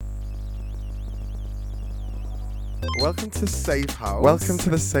Welcome to Safe House. Welcome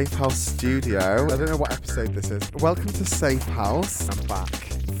to the Safe House studio. I don't know what episode this is. Welcome to Safe House. I'm back.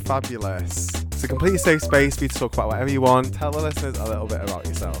 Fabulous. It's a completely safe space for you to talk about whatever you want. Tell the listeners a little bit about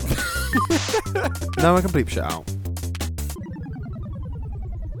yourself. No, I can bleep shit out.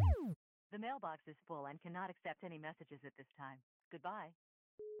 The mailbox is full and cannot accept any messages at this time. Goodbye.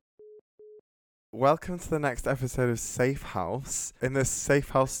 Welcome to the next episode of Safe House. In the Safe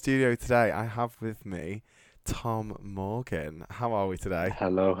House studio today, I have with me Tom Morgan. How are we today?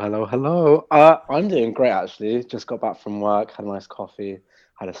 Hello. I'm doing great, actually. Just got back from work, had a nice coffee,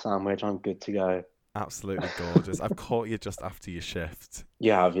 had a sandwich. I'm good to go. Absolutely gorgeous. I've caught you just after your shift.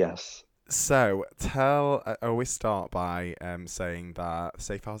 You have, yes. So, I always start by saying that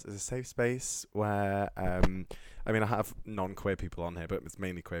Safe House is a safe space where, I have non-queer people on here, but it's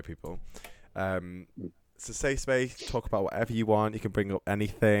mainly queer people. It's a safe space, talk about whatever you want. You can bring up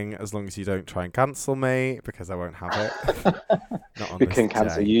anything as long as you don't try and cancel me, because I won't have it. Not on We this can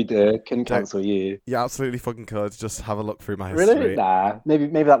cancel day. you, dear. Can cancel you. You absolutely fucking could. Just have a look through my history. Really? Nah. Maybe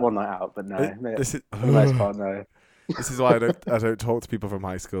that one night out, but no. This is, For the most part, no. This is why I don't talk to people from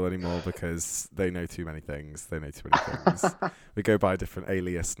high school anymore, because they know too many things. We go by a different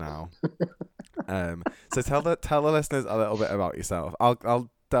alias now. So tell the listeners a little bit about yourself. I'll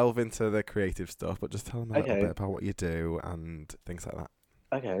delve into the creative stuff, but just tell them a little bit about what you do and things like that.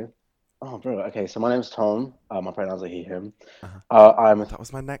 Okay. Oh, bro. Okay, so my name's Tom. My pronouns are he, him. That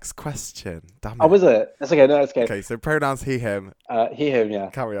was my next question. Damn it. Oh, was it? It's okay. No, it's okay. Okay, so pronouns he, him. He, him, yeah.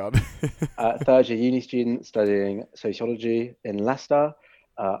 Carry on. Third year uni student studying sociology in Leicester.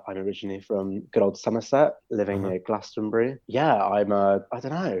 I'm originally from good old Somerset, living near Glastonbury. Yeah, I don't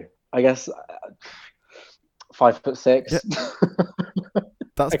know. I guess 5'6". Yeah.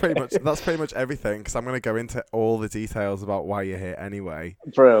 That's pretty much everything, because I'm going to go into all the details about why you're here anyway.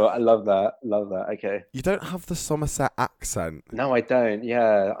 Bro, I love that. Okay. You don't have the Somerset accent. No, I don't.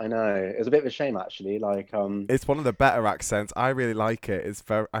 Yeah, I know. It was a bit of a shame, actually. It's one of the better accents. I really like it.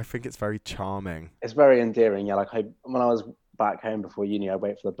 I think it's very charming. It's very endearing. Yeah, when I was back home before uni, I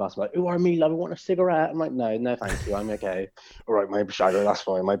wait for the bus. I'm like, "Oh, I mean, love, I want a cigarette." I'm like, no, thank you. I'm okay. All right, my shagger, that's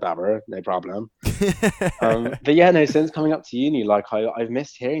fine. My babber, no problem. But yeah, no. Since coming up to uni, I've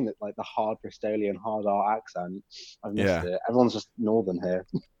missed hearing that, the hard Bristolian, hard R accent. I've missed it. Everyone's just northern here.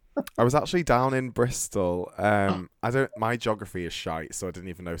 I was actually down in Bristol. My geography is shite, so I didn't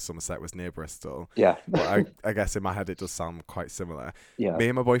even know Somerset was near Bristol. Yeah. But I guess in my head it does sound quite similar. Yeah. Me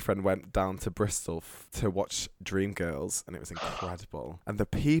and my boyfriend went down to Bristol to watch Dreamgirls, and it was incredible. And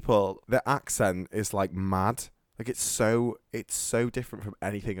the accent is mad. It's so different from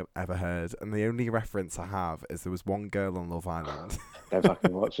anything I've ever heard. And the only reference I have is there was one girl on Love Island. Don't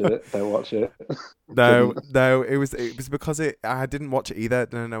fucking watch it. Don't watch it. No, it was because I didn't watch it either.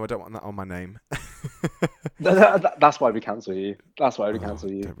 No, I don't want that on my name. That's why we cancel you.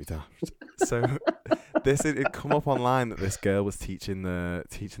 Cancel you. Don't be daft. So it come up online that this girl was teaching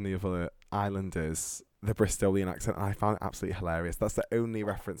the other islanders the Bristolian accent, and I found it absolutely hilarious. That's the only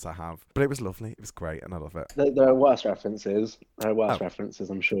reference I have. But it was lovely. It was great, and I love it. There are worse references.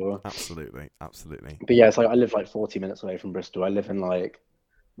 References, I'm sure. Absolutely. But yeah, I live 40 minutes away from Bristol. I live in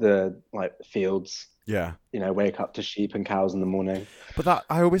the fields. Yeah. Wake up to sheep and cows in the morning. But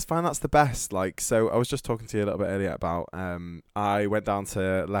I always find that's the best. So I was just talking to you a little bit earlier about I went down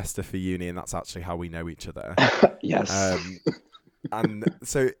to Leicester for uni, and that's actually how we know each other. Yes. And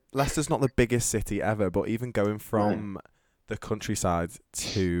so Leicester's not the biggest city ever, but even going from the countryside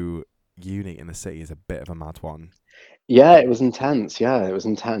to uni in the city is a bit of a mad one. Yeah, it was intense. I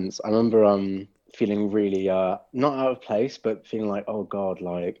remember feeling really not out of place, but feeling like, oh God,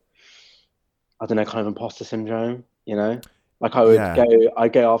 I don't know, kind of imposter syndrome,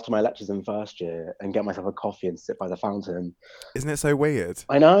 I'd go after my lectures in first year and get myself a coffee and sit by the fountain. Isn't it so weird?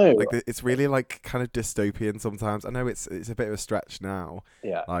 I know. It's really kind of dystopian sometimes. I know it's a bit of a stretch now.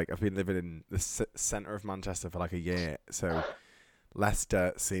 Yeah. I've been living in the centre of Manchester for a year, so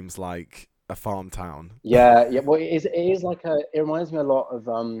Leicester seems like a farm town. Yeah. Well, it is it reminds me a lot of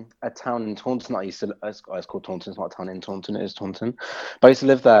a town in Taunton. It's called Taunton. It's not a town in Taunton. It is Taunton. But I used to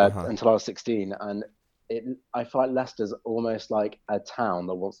live there until I was 16, and I feel like Leicester's almost like a town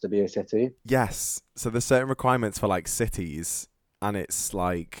that wants to be a city. Yes. So there's certain requirements for cities, and it's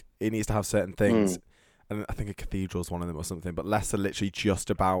it needs to have certain things. And I think a cathedral's one of them or something. But Leicester literally just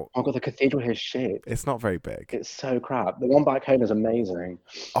about. Oh God, the cathedral here is shit. It's not very big. It's so crap. The one back home is amazing.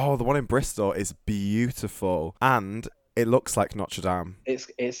 Oh, the one in Bristol is beautiful, and it looks like Notre Dame. It's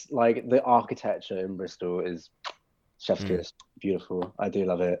the architecture in Bristol is Chef's Kiss, beautiful. I do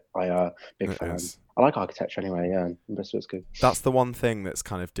love it. Big It fan. is. I like architecture anyway. Yeah, in Bristol it's good. That's the one thing that's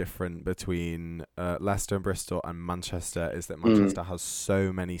kind of different between Leicester and Bristol and Manchester, is that Manchester has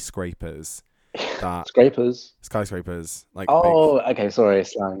so many scrapers. That skyscrapers, like big. Oh, okay, sorry,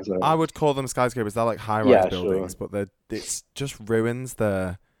 slang. Sorry. I would call them skyscrapers. They're like high-rise buildings, sure. but it's just ruins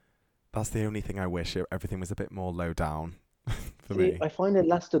the. That's the only thing I wish everything was a bit more low down for me. I find in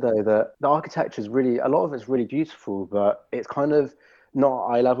Leicester though that the architecture is really, a lot of it's really beautiful, but it's kind of not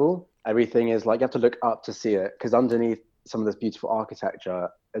eye level. Everything is like you have to look up to see it, because underneath some of this beautiful architecture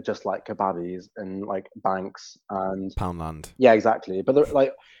are just like kebabis and like banks and Poundland. Yeah, exactly. But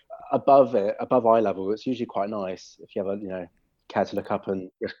like above eye level, it's usually quite nice if you ever care to look up and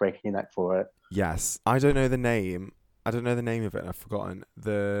risk breaking your neck for it. Yes, I don't know the name. I don't know the name of it, and I've forgotten.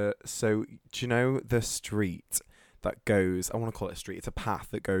 So do you know the street that goes, I want to call it a street, it's a path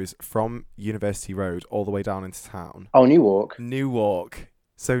that goes from University Road all the way down into town? Oh, Newark.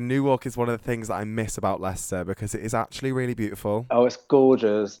 So Newark is one of the things that I miss about Leicester, because it is actually really beautiful. Oh, it's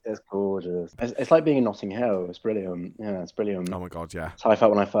gorgeous. It's gorgeous. It's like being in Notting Hill. It's brilliant. Yeah, it's brilliant. Oh my God, yeah. That's how I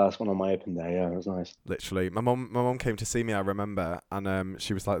felt when I first went on my open day. Yeah, it was nice. Literally. My mum came to see me, I remember, and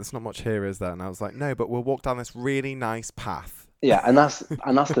she was like, there's not much here, is there? And I was like, no, but we'll walk down this really nice path. Yeah, and that's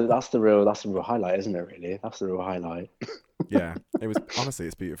the real highlight, isn't it, really? That's the real highlight. Yeah. It was, honestly,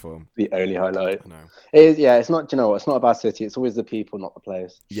 it's beautiful. The only highlight. I know. It is, yeah, it's not, do you know what? It's not a bad city. It's always the people, not the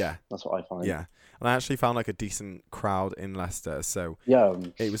place. Yeah. That's what I find. Yeah. And I actually found like a decent crowd in Leicester. So yeah,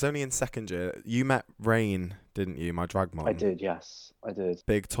 it was only in second year. You met Rain, didn't you? My drag mom. I did, yes. I did.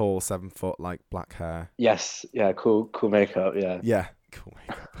 Big, tall, 7 foot, like black hair. Yes. Yeah, cool makeup, yeah. Yeah. Cool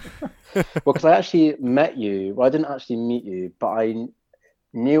makeup. Well, because I actually met you. Well, I didn't actually meet you, but I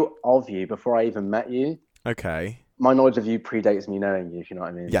knew of you before I even met you. Okay. My knowledge of you predates me knowing you, if you know what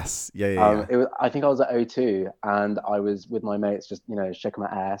I mean. Yes. Yeah. I think I was at O2 and I was with my mates just, shaking my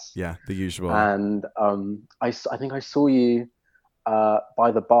ass. Yeah, the usual. And I think I saw you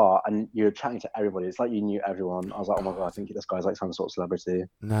by the bar and you were chatting to everybody. It's like you knew everyone. I was like, oh my God, I think this guy's like some sort of celebrity.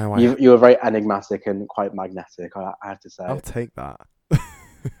 No, you were very enigmatic and quite magnetic, I have to say. I'll take that.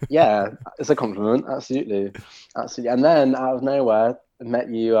 Yeah, it's a compliment. Absolutely. And then out of nowhere, met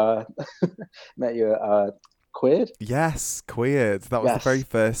you Queered? Yes, Queered. That was the very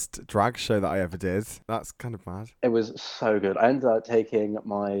first drag show that I ever did. That's kind of mad. It was so good. I ended up taking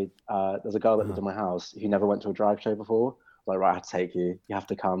there's a girl that lived in my house who never went to a drag show before. I was like, right, I have to take you. You have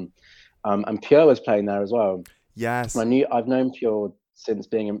to come. And Pure was playing there as well. Yes. I've known Pure since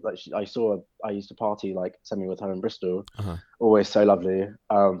being in, like, I used to party like semi with her in Bristol. Always so lovely.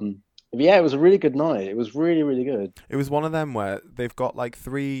 Yeah, it was a really good night. It was really, really good. It was one of them where they've got like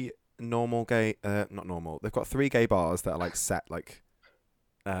three normal gay, not normal. They've got 3 gay bars that are like set like,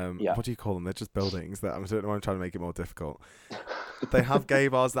 what do you call them? They're just buildings that I don't know why I'm trying to make it more difficult. They have gay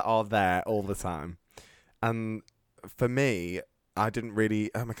bars that are there all the time, and for me, I didn't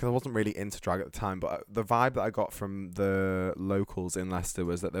really, because I wasn't really into drag at the time, but the vibe that I got from the locals in Leicester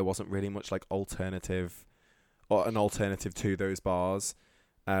was that there wasn't really much like alternative, or an alternative to those bars.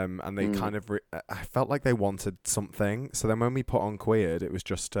 And they kind of, I felt like they wanted something. So then when we put on Queered, it was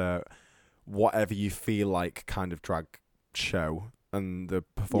just whatever you feel like kind of drag show. And the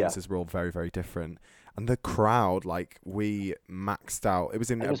performances were all very, very different. And the crowd, like, we maxed out. It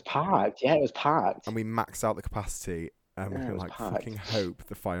was packed. Yeah, it was packed. And we maxed out the capacity. And we can like fucking hope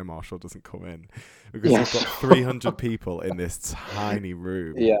the fire marshal doesn't come in, because we've got 300 people in this tiny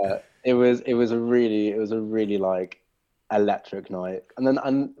room. Yeah, it was a really like electric night.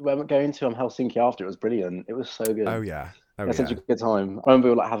 And when we going to Helsinki after, it was brilliant. It was so good. Oh yeah. It was such a good time. I remember we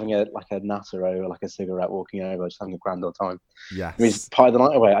were like having a natero or like a cigarette, walking over, just having a grand old time. Yes. We just partied the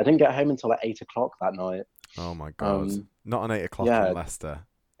night away. I didn't get home until like 8 o'clock that night. Oh my God. Not an 8 o'clock in Leicester.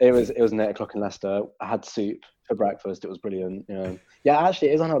 It was an 8 o'clock in Leicester. I had soup for breakfast. It was brilliant. Yeah, actually,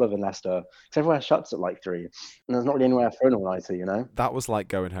 it is unheard of in Leicester, because everywhere shuts at like 3, and there's not really anywhere for an all-nighter. That was like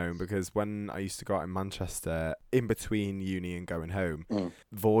going home, because when I used to go out in Manchester, in between uni and going home,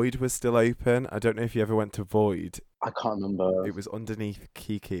 Void was still open. I don't know if you ever went to Void. I can't remember. It was underneath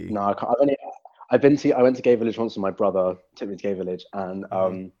Kiki. No, I can't. I went to Gay Village once with my brother. Took me to Gay Village,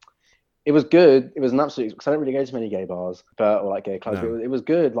 and it was good. It was an absolute, because I don't really go to many gay bars, or like gay clubs. No. But it was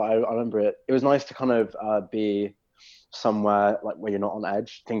good. Like I remember it. It was nice to kind of be somewhere like where you're not on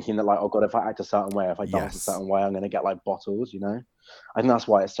edge, thinking that like, oh God, if I act a certain way, if I dance a certain way, I'm gonna get like bottles. I think that's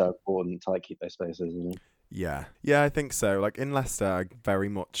why it's so important to like keep those spaces. Yeah, I think so. Like in Leicester, I very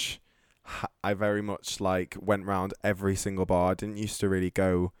much I very much like went round every single bar. I didn't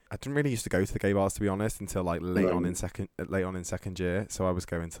really used to go to the gay bars, to be honest, until like late on in second year. So I was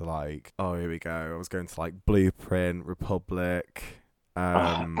going to like, oh, here we go. I was going to like Blueprint, Republic,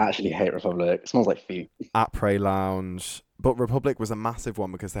 I actually hate Republic. It smells like feet. Après Lounge. But Republic was a massive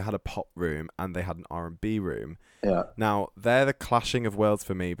one because they had a pop room and they had an R&B room. Yeah. Now, they're the clashing of worlds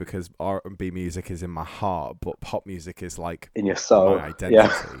for me because R&B music is in my heart, but pop music is like in your soul. My identity.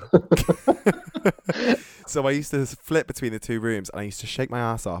 Yeah. So I used to flip between the two rooms and I used to shake my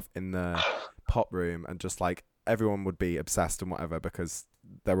ass off in the pop room and just like everyone would be obsessed and whatever because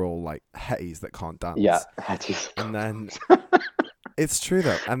they're all like hetties that can't dance. Yeah, hetties. And then it's true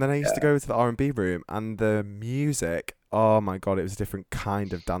though. And then I used to go to the R&B room and the music, oh my God, it was a different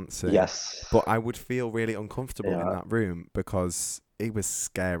kind of dancing. Yes. But I would feel really uncomfortable in that room because it was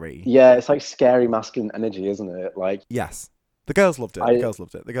scary. Yeah, it's like scary masculine energy, isn't it? Like, yes. The girls loved it. The girls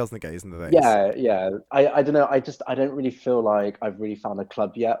loved it. The girls and the gays and the theys. Yeah. I don't know. I don't really feel like I've really found a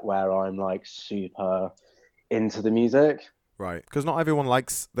club yet where I'm like super into the music. Right. Because not everyone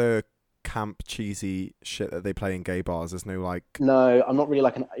likes the camp cheesy shit that they play in gay bars. There's no like. No, I'm not really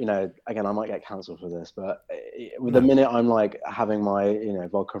like again, I might get cancelled for this, but the minute I'm like having my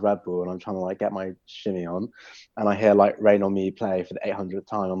vodka Red Bull and I'm trying to like get my shimmy on, and I hear like Rain on Me play for the 800th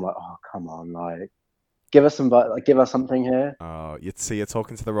time, I'm like, oh come on, like. Give us something here. Oh, you're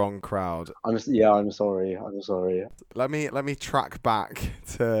talking to the wrong crowd. I'm sorry. Let me track back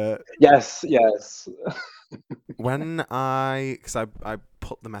to yes. When because I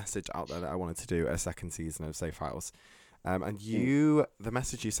put the message out there that I wanted to do a second season of Safe Haus, and the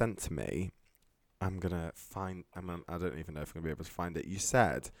message you sent to me, I don't even know if I'm gonna be able to find it. You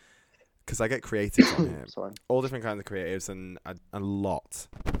said, because I get creatives on here, Sorry. all different kinds of creatives, and a lot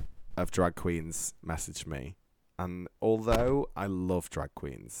of drag queens messaged me, and although I love drag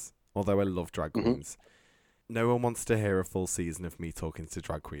queens, no one wants to hear a full season of me talking to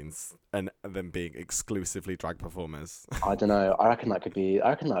drag queens and them being exclusively drag performers. I don't know. I reckon that'd be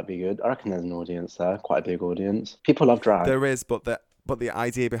good. I reckon there's an audience there, quite a big audience. People love drag. There is, but the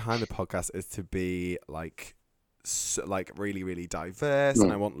idea behind the podcast is to be like really, really diverse,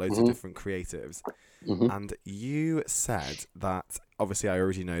 and I want loads of different creatives. And you said that obviously I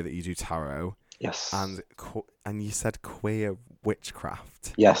already know that you do tarot. Yes. And you said queer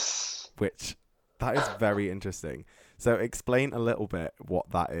witchcraft. Yes. Which that is very interesting. So explain a little bit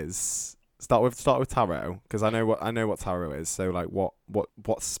what that is. Start with tarot, because I know what tarot is. So like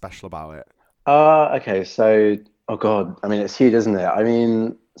what's special about it? Okay, so oh god, I mean it's huge, isn't it? I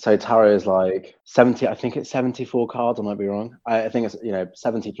mean, so tarot is like 70. I think it's 74 cards. I might be wrong. I think it's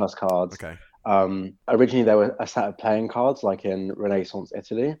 70 plus cards. Okay. Originally there were a set of playing cards like in Renaissance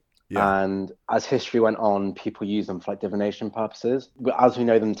Italy. Yeah. And as history went on, people used them for like divination purposes. But as we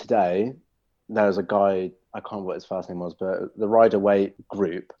know them today, there's a guy, I can't remember what his first name was, but the Rider-Waite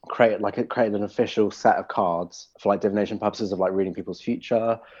group created an official set of cards for like divination purposes of like reading people's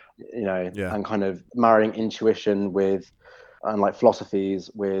future, and kind of marrying intuition with and like philosophies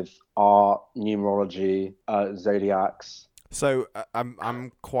with art, numerology, zodiacs. So a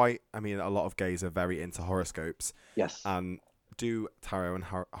lot of gays are very into horoscopes. Yes. And do tarot and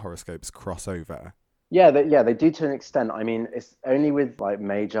horoscopes cross over? Yeah, they do to an extent. I mean, it's only with like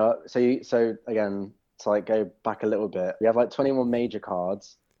major. So again, to like go back a little bit, we have like 21 major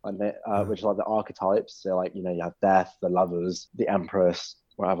cards, which are like the archetypes. So like you have Death, the Lovers, the Empress,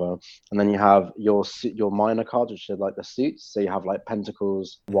 whatever, and then you have your minor cards, which are like the suits. So you have like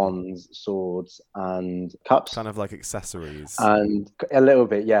Pentacles, Wands, Swords, and Cups. Kind of like accessories. And a little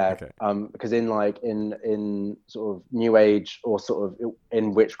bit, yeah. Okay. Because in sort of New Age or sort of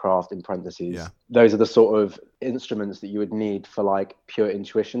in witchcraft, in parentheses, those are the sort of instruments that you would need for like pure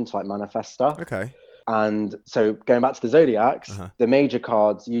intuition to like manifest stuff. Okay. And so going back to the zodiacs, the major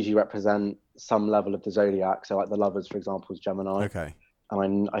cards usually represent some level of the zodiac. So like the Lovers, for example, is Gemini. Okay.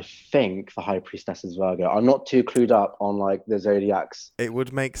 And I think the High Priestess is Virgo. I'm not too clued up on like the zodiacs. It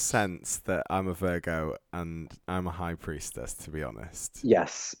would make sense that I'm a Virgo and I'm a High Priestess, to be honest.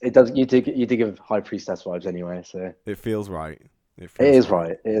 Yes, it does. You do give High Priestess vibes anyway. So it feels right. It is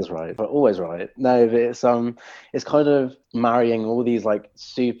right, but always right. No, it's kind of marrying all these like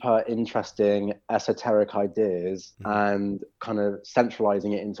super interesting esoteric ideas and kind of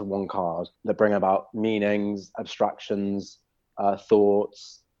centralizing it into one card that bring about meanings, abstractions,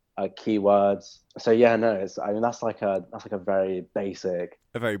 thoughts, keywords. So that's like a very basic,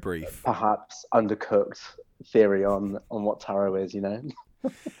 a very brief, perhaps undercooked theory on what tarot is.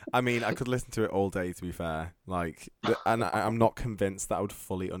 I mean, I could listen to it all day, to be fair. Like, and I'm not convinced that I would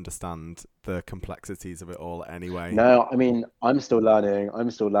fully understand the complexities of it all anyway. No, I mean, I'm still learning.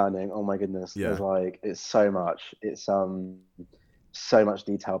 I'm still learning. Oh my goodness. Yeah. There's like, it's so much. It's so much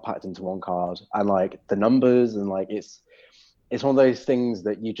detail packed into one card, and like the numbers, and like it's one of those things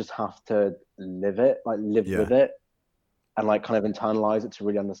that you just have to live Yeah. with it, and like kind of internalize it to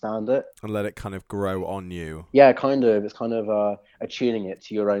really understand it. And let it kind of grow on you. Yeah, kind of. It's kind of attuning it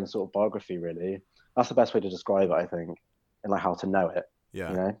to your own sort of biography, really. That's the best way to describe it, I think, and like how to know it,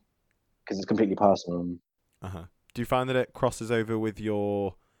 Yeah. you know, because it's completely personal. Uh-huh. Do you find that it crosses over with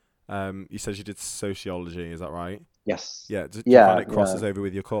your, you said you did sociology, is that right? Yes. Yeah. Do you find it crosses over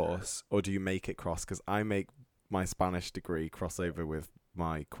with your course, or do you make it cross? Because I make my Spanish degree cross over with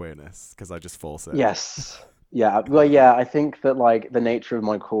my queerness, because I just force it. Yes. Yeah. Well, yeah, I think that like the nature of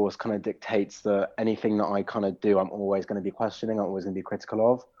my course kind of dictates that anything that I kind of do, I'm always going to be questioning, I'm always going to be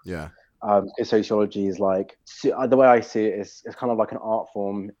critical of. Yeah. Because sociology is like, the way I see it is, it's kind of like an art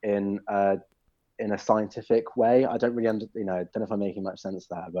form in a scientific way. I don't really don't know if I'm making much sense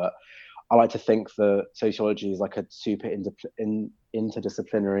there, but I like to think that sociology is like a super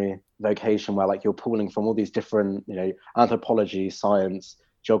interdisciplinary vocation where like you're pulling from all these different, anthropology, science,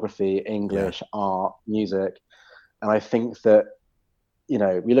 geography, English, art, music. And I think that,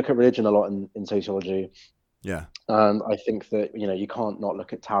 we look at religion a lot in sociology. Yeah. And I think that, you can't not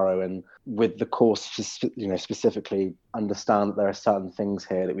look at tarot, and with the course, specifically understand that there are certain things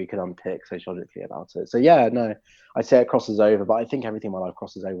here that we could unpick sociologically about it. So yeah, no, I'd say it crosses over, but I think everything in my life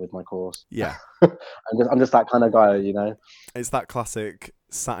crosses over with my course. Yeah. I'm just that kind of guy, It's that classic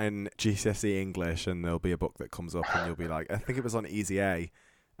sat in GCSE English and there'll be a book that comes up and you'll be like, I think it was on Easy A.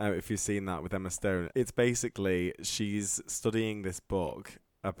 If you've seen that with Emma Stone, it's basically she's studying this book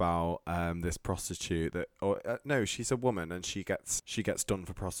about this prostitute she's a woman and she gets done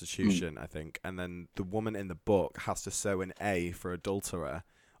for prostitution, I think, and then the woman in the book has to sew an A for adulterer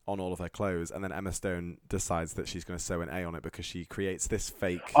on all of her clothes, and then Emma Stone decides that she's going to sew an A on it because she creates this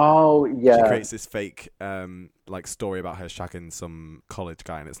fake she creates this fake like story about her shagging some college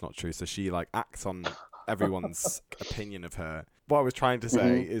guy, and it's not true, so she like acts on everyone's opinion of her. What I was trying to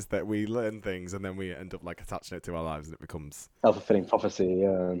say is that we learn things and then we end up like attaching it to our lives, and it becomes self-fulfilling prophecy.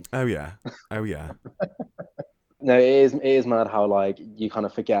 Yeah. Oh yeah. No, it is mad how like you kind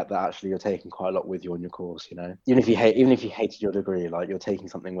of forget that actually you're taking quite a lot with you on your course. Even if you hated your degree, like you're taking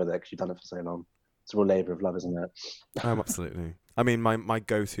something with it because you've done it for so long. It's a real labour of love, isn't it? Absolutely. I mean, my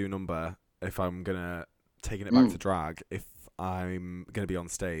go-to number, if I'm gonna taking it back to drag, if I'm gonna be on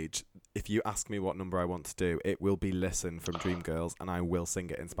stage, if you ask me what number I want to do, it will be Listen from Dreamgirls, and I will sing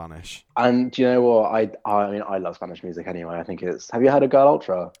it in Spanish. And do you know what? I mean, I love Spanish music anyway. I think it's... Have you heard of Girl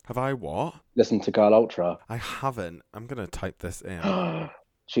Ultra? Have I what? Listen to Girl Ultra. I haven't. I'm going to type this in.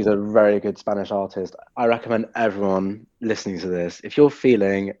 She's a very good Spanish artist. I recommend everyone listening to this. If you're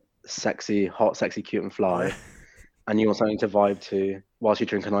feeling sexy, hot, sexy, cute and fly, and you want something to vibe to whilst you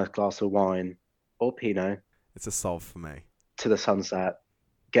drink a nice glass of wine or Pinot... It's a solve for me. To the sunset,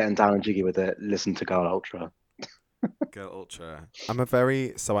 getting down and jiggy with it, listen to Girl Ultra. Girl Ultra.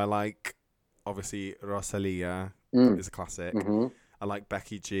 I like, obviously, Rosalia is a classic. I like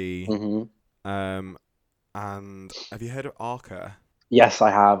Becky G. And have you heard of Arca? Yes, I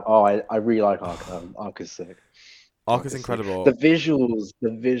have. Oh, I really like Arca. Arca's sick. Arca's incredible. The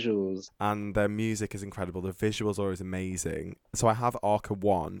visuals. And their music is incredible. The visuals are always amazing. So I have Arca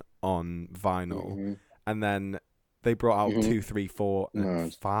 1 on vinyl. And then they brought out 2, 3, 4,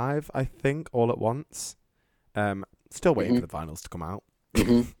 and 5, I think, all at once. Still waiting for the vinyls to come out.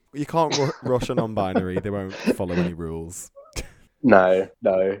 You can't rush a non-binary. They won't follow any rules. No.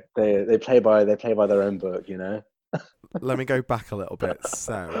 They play by their own book, Let me go back a little bit.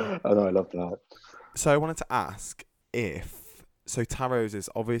 So, I know, I love that. So I wanted to ask so tarots is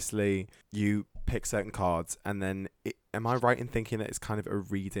obviously you pick certain cards, and then am I right in thinking that it's kind of a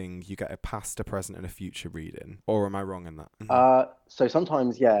reading? You get a past, a present, and a future reading, or am I wrong in that? So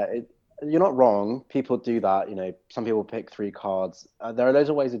sometimes, you're not wrong. People do that. Some people pick 3 cards. There are loads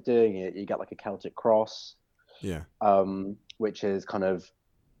of ways of doing it. You get like a Celtic cross. Yeah. Which is kind of,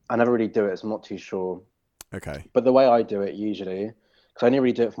 I never really do it, so I'm not too sure. Okay. But the way I do it usually, because I only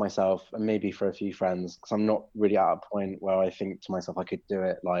really do it for myself and maybe for a few friends, because I'm not really at a point where I think to myself I could do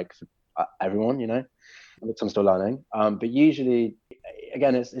it like for everyone, which I'm still learning. But usually,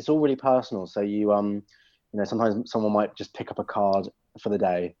 again, it's all really personal. So sometimes someone might just pick up a card for the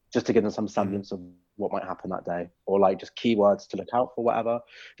day just to give them some semblance of what might happen that day, or like just keywords to look out for, whatever.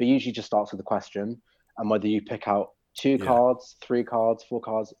 But usually just starts with the question, and whether you pick out Two Yeah. cards, 3 cards, 4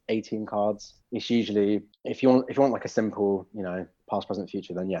 cards, 18 cards. It's usually if you want like a simple, past, present,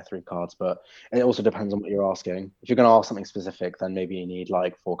 future, then yeah, 3 cards. But it also depends on what you're asking. If you're going to ask something specific, then maybe you need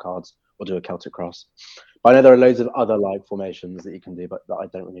like 4 cards or do a Celtic cross. But I know there are loads of other like formations that you can do, but that I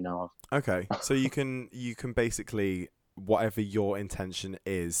don't really know of. Okay, so you can basically, whatever your intention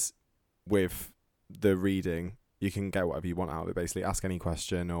is with the reading, you can get whatever you want out of it. Basically, ask any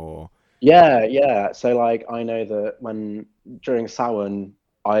question or Yeah. So like I know that when during Samhain,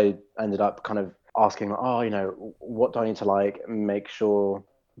 I ended up kind of asking, oh, what do I need to like make sure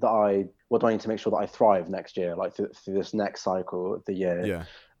what do I need to make sure that I thrive next year, like through this next cycle of the year? yeah.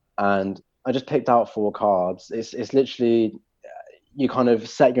 And I just picked out 4 cards. It's literally you kind of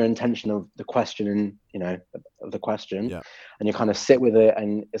set your intention of the question and of the question, Yeah. and you kind of sit with it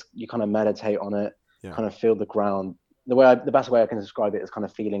and you kind of meditate on it, Yeah. kind of feel the ground. The best way I can describe it is kind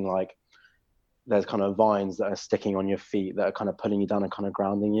of feeling like there's kind of vines that are sticking on your feet that are kind of pulling you down and kind of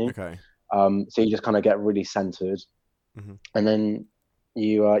grounding you. Okay. So you just kind of get really centered, hmm and then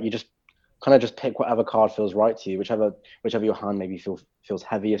you just kind of just pick whatever card feels right to you, whichever your hand maybe feels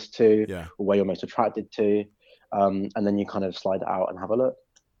heaviest to, Yeah. or where you're most attracted to, and then you kind of slide it out and have a look.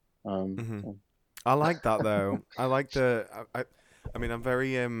 hmm So- I like that though. I like I mean, I'm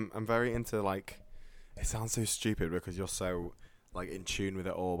very into like. It sounds so stupid because you're so like in tune with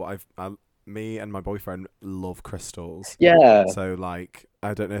it all, but me and my boyfriend love crystals. Yeah, So like,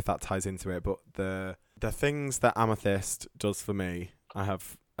 I don't know if that ties into it, but the things that amethyst does for me, I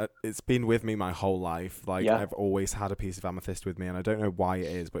have. It's been with me my whole life. Like yeah, I've always had a piece of amethyst with me, and I don't know why it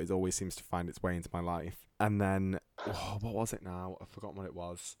is, but it always seems to find its way into my life. And then, what was it now? I've forgotten what it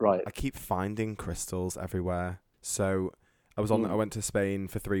was. right. I keep finding crystals everywhere. So I went to Spain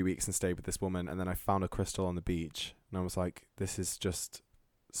for 3 weeks and stayed with this woman, and then I found a crystal on the beach, and I was like, this is just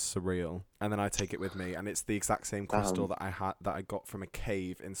surreal. And then I take it with me, and it's the exact same crystal that I got from a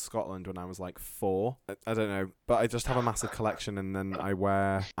cave in Scotland when I was like 4. I don't know, but I just have a massive collection, and then I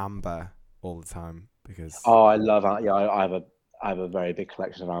wear amber all the time because Oh, I love yeah. I have a very big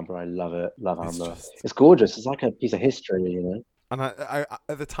collection of amber. I love it. Love it's amber. just. It's gorgeous. It's like a piece of history. And I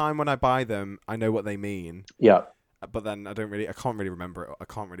at the time when I buy them, I know what they mean, Yeah. but then I can't really remember it. I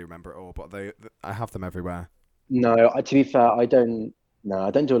can't really remember it all, but I have them everywhere. No, to be fair, I don't. No,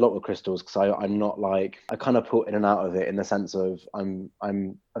 I don't do a lot with crystals because I'm not like I kind of put in and out of it in the sense of I'm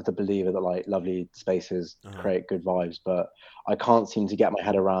of the believer that like lovely spaces create good vibes, but I can't seem to get my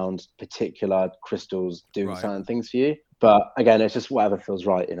head around particular crystals doing Right. certain things for you. But again, it's just whatever feels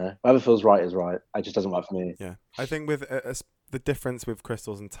right, Whatever feels right is right. It just doesn't work for me. Yeah, I think with the difference with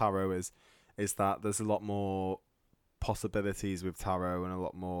crystals and tarot is that there's a lot more possibilities with tarot and a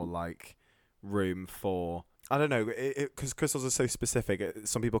lot more like room for. I don't know, because crystals are so specific.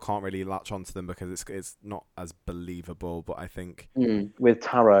 Some people can't really latch onto them because it's not as believable. But I think With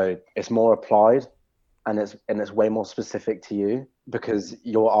tarot, it's more applied, and it's way more specific to you because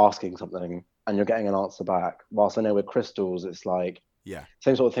you're asking something and you're getting an answer back. Whilst I know with crystals, it's like yeah,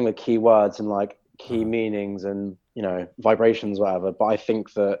 same sort of thing with keywords and like key meanings and vibrations, whatever. But I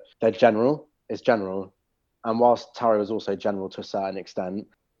think that they're general. It's general, and whilst tarot is also general to a certain extent,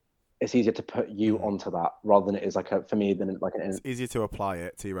 it's easier to put you onto that rather than it is like for me than like it's easier to apply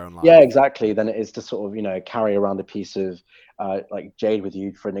it to your own life. Yeah, exactly. Than it is to sort of carry around a piece of like jade with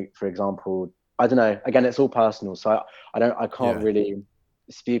you for example. I don't know. Again, it's all personal, so I can't really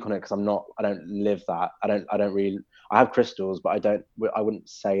speak on it because I don't live that. I don't really. I have crystals, but I wouldn't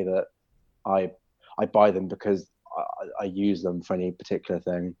say that I buy them because I use them for any particular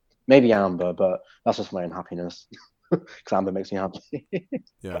thing. Maybe amber, but that's just my own happiness. Because amber makes me happy.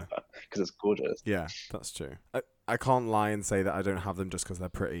 Yeah, because it's gorgeous. yeah, that's true. I can't lie and say that I don't have them just because they're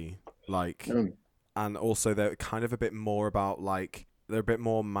pretty. Like, and also they're kind of a bit more about like they're a bit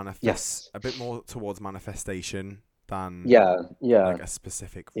more a bit more towards manifestation than like a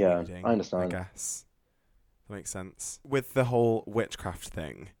specific reading. I understand. I guess that makes sense. With the whole witchcraft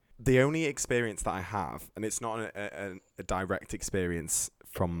thing, the only experience that I have, and it's not a direct experience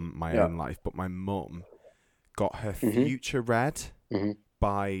from my own life, but my mum got her future read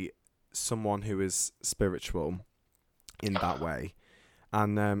by someone who is spiritual in that way.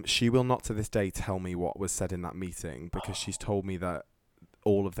 And she will not to this day tell me what was said in that meeting because she's told me that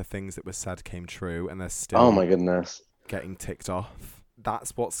all of the things that were said came true and they're still oh my goodness getting ticked off.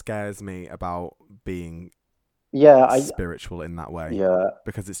 That's what scares me about being spiritual in that way. Yeah.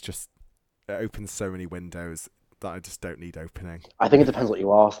 Because it opens so many windows that I just don't need opening. I think it depends what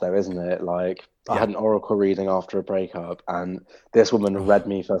you ask, though, isn't it? Like, I had an oracle reading after a breakup, and this woman read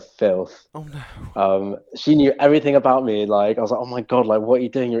me for filth. Oh no. She knew everything about me. Like, I was like, oh my God, like, what are you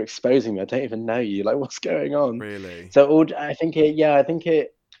doing? You're exposing me. I don't even know you. Like, what's going on? Really? So I think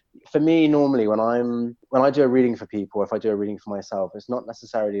it, for me, normally when I do a reading for people, if I do a reading for myself, it's not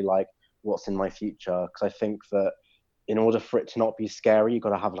necessarily like what's in my future, because I think that in order for it to not be scary, you've got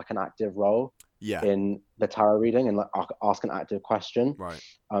to have like an active role in the tarot reading, and like ask an active question. Right.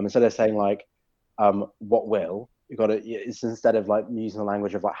 Instead of saying like, what will, you got to, it's instead of like using the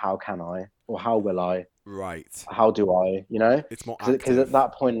language of like, how can I, or how will I, Right. how do I, you know? It's more Because at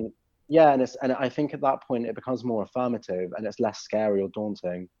that point, and I think at that point it becomes more affirmative and it's less scary or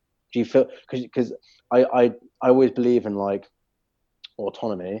daunting. Do you feel, because I always believe in like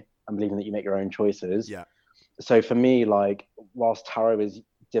autonomy and believing that you make your own choices. Yeah. So for me, like, whilst tarot is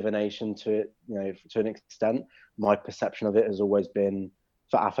divination to it, you know, to an extent, my perception of it has always been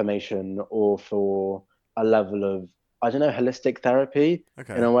for affirmation or for a level of, I don't know, holistic therapy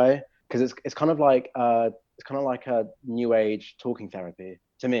in a way, because it's kind of like a new age talking therapy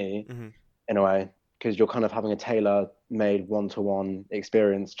to me, in a way, because you're kind of having a tailor-made one-to-one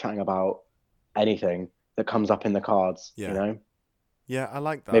experience, chatting about anything that comes up in the cards, you know. Yeah, I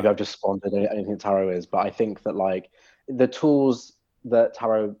like that. Maybe I've just spawned anything tarot is, but I think that like the tools that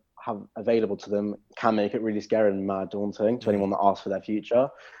tarot have available to them can make it really scary and mad daunting to anyone that asks for their future.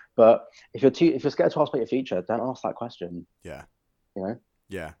 But if you're scared to ask about your future, don't ask that question. Yeah. You know?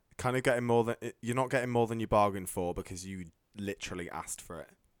 Yeah. Kind of getting more than you're not getting more than you bargained for because you literally asked for it.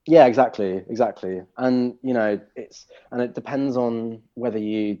 Yeah, exactly. And you know, it depends on whether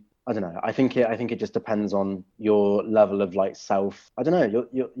you, I don't know. I think it just depends on your level of like self. I don't know.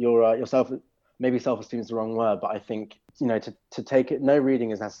 Your self, maybe self-esteem is the wrong word, but I think, you know, to take it. No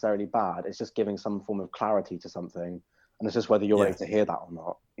reading is necessarily bad. It's just giving some form of clarity to something, and it's just whether you're ready to hear that or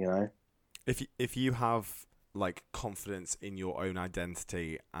not. You know. If you have like confidence in your own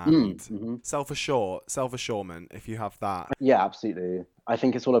identity and self-assurement, if you have that. Yeah, absolutely. I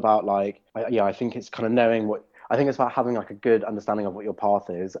think it's all about like, I think it's kind of knowing what. I think it's about having like a good understanding of what your path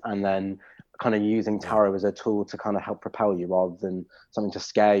is, and then kind of using tarot as a tool to kind of help propel you rather than something to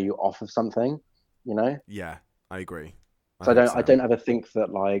scare you off of something, you know? Yeah, I agree. I don't ever think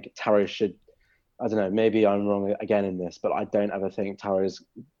that like tarot should, I don't know, maybe I'm wrong again in this, but I don't ever think tarot is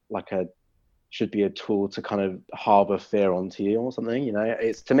like should be a tool to kind of harbor fear onto you or something, you know?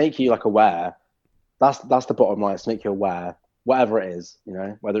 It's to make you like aware. That's the bottom line. It's to make you aware, whatever it is, you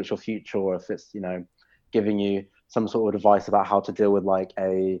know, whether it's your future or if it's, you know, giving you some sort of advice about how to deal with like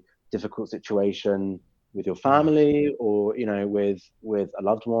a difficult situation with your family or, you know, with a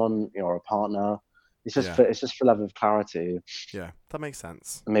loved one, you know, or a partner. It's just for level of clarity. Yeah, that makes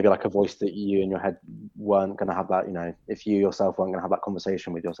sense. And maybe like a voice that you in your head weren't going to have that, you know, if you yourself weren't going to have that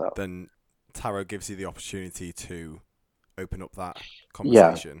conversation with yourself. Then tarot gives you the opportunity to open up that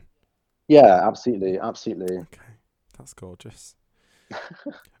conversation. Yeah, absolutely. Okay, that's gorgeous.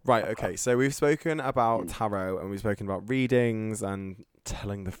 Right, okay, so we've spoken about tarot and we've spoken about readings and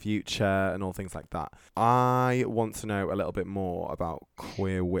telling the future and all things like that. I want to know a little bit more about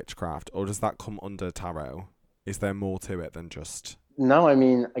queer witchcraft, or does that come under tarot? Is there more to it than just... No, I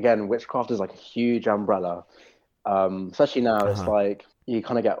mean, again, witchcraft is like a huge umbrella. Especially now, it's like you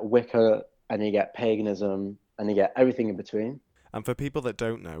kind of get Wicca and you get paganism and you get everything in between. And for people that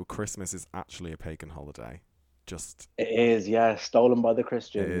don't know, Christmas is actually a pagan holiday. It is, yeah, stolen by the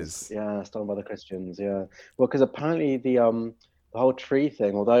Christians. It is. Yeah, stolen by the Christians, yeah. Well, because apparently the whole tree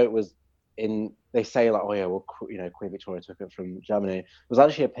thing, although it was they say like, oh yeah, well, you know, Queen Victoria took it from Germany. It was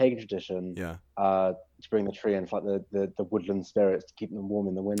actually a pagan tradition. Yeah. To bring the tree in for like the woodland spirits to keep them warm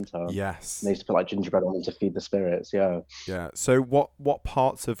in the winter. Yes. And they used to put like gingerbread on them to feed the spirits. Yeah. Yeah. So what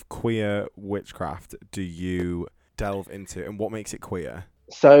parts of queer witchcraft do you delve into, and what makes it queer?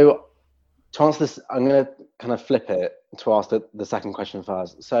 So to answer this, I'm going to kind of flip it to ask the second question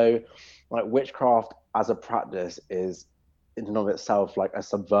first. So, like, witchcraft as a practice is in and of itself like a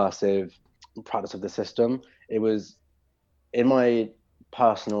subversive practice of the system. It was in my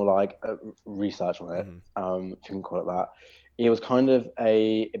personal like research on it, if you can call it that. It was kind of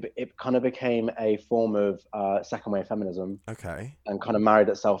it kind of became a form of second wave feminism. Okay. And kind of married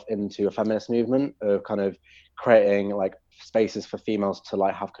itself into a feminist movement of kind of creating like spaces for females to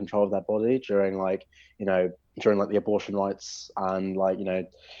like have control of their body during like, you know, during like the abortion rights and like, you know,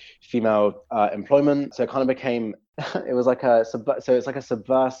 female employment. So it kind of became it was like it's like a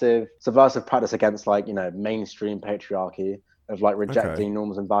subversive practice against like, you know, mainstream patriarchy of like rejecting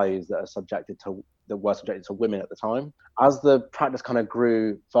norms and values that were subjected to women at the time. As the practice kind of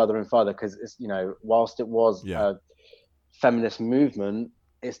grew further and further, because it's, you know, whilst it was a feminist movement,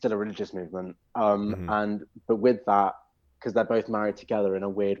 it's still a religious movement. But with that, because they're both married together in a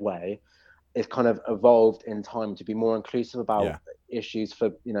weird way, it's kind of evolved in time to be more inclusive about issues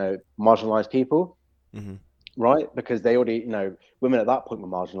for, you know, marginalized people. Right, because they already, you know, women at that point were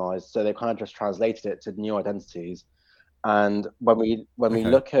marginalized, so they kind of just translated it to new identities. And when we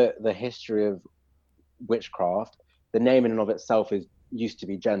look at the history of witchcraft, the name in and of itself used to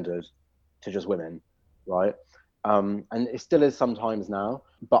be gendered to just women, right? And it still is sometimes now,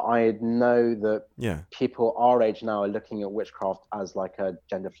 but I know that people our age now are looking at witchcraft as like a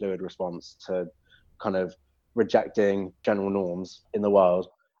gender fluid response to kind of rejecting general norms in the world.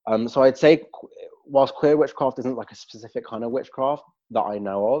 So I'd say, whilst queer witchcraft isn't like a specific kind of witchcraft that I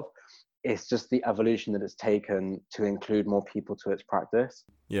know of, it's just the evolution that it's taken to include more people to its practice.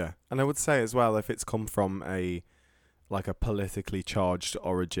 Yeah, and I would say as well, if it's come from a politically charged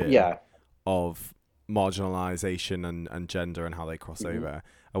origin of marginalization and gender and how they cross over,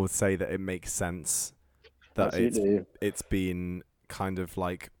 I would say that it makes sense that it's been kind of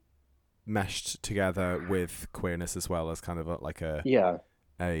like meshed together with queerness as well as kind of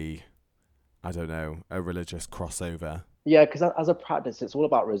I don't know, a religious crossover. Yeah, because as a practice, it's all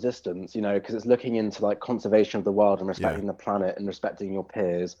about resistance, you know, because it's looking into like conservation of the world and respecting the planet and respecting your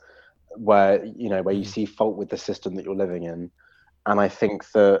peers, where, you know, where you see fault with the system that you're living in. And I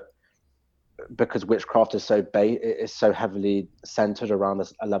think that because witchcraft is it's so heavily centered around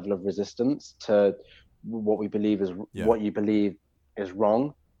a level of resistance to what we believe is what you believe is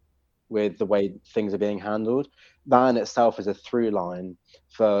wrong with the way things are being handled. That in itself is a through line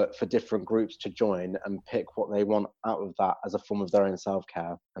for different groups to join and pick what they want out of that as a form of their own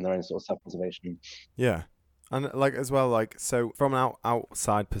self-care and their own sort of self-preservation. Yeah. And like as well, like, so from an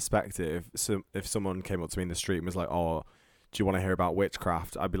outside perspective, so if someone came up to me in the street and was like, "Oh, do you want to hear about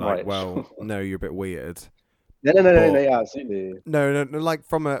witchcraft?" I'd be like, "Well, no, you're a bit weird." No, yeah, absolutely. No, like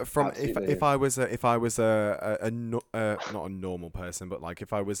if I was not a normal person, but like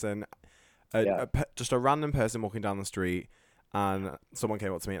if I was just a random person walking down the street and someone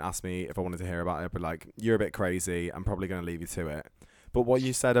came up to me and asked me if I wanted to hear about it, I'd be like, "You're a bit crazy. I'm probably going to leave you to it." But what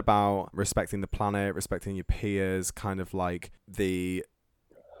you said about respecting the planet, respecting your peers, kind of like the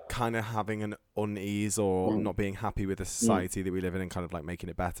kind of having an unease or not being happy with the society that we live in and kind of like making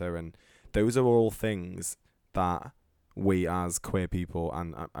it better, and those are all things that we as queer people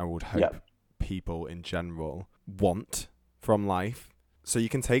and I would hope people in general want from life. So you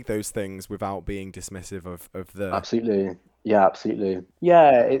can take those things without being dismissive of the... Absolutely. Yeah, absolutely.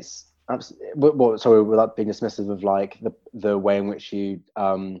 Yeah, it's sorry, without being dismissive of like the way in which you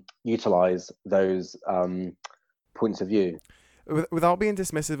utilize those points of view. Without being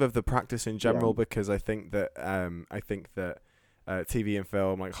dismissive of the practice in general, because I think that TV and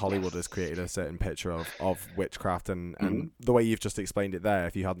film, like Hollywood, has created a certain picture of witchcraft, and the way you've just explained it there,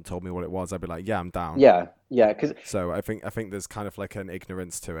 if you hadn't told me what it was, I'd be like, yeah, I'm down. Yeah, because so I think there's kind of like an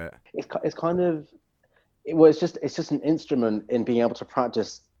ignorance to it. It's kind of it's just an instrument in being able to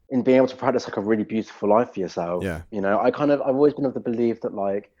practice like a really beautiful life for yourself. Yeah, you know, I've always been of the belief that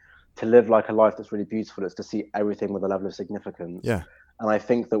like to live like a life that's really beautiful is to see everything with a level of significance. Yeah, and I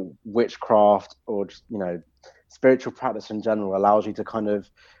think that witchcraft, or just, you know, spiritual practice in general, allows you to kind of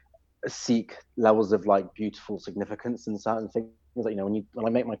seek levels of like beautiful significance in certain things. Like, you know, when I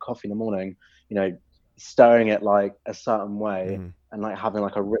make my coffee in the morning, you know, stirring it like a certain way and like having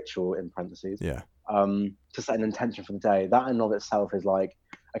like a ritual in parentheses, to set an intention for the day. That in and of itself is like,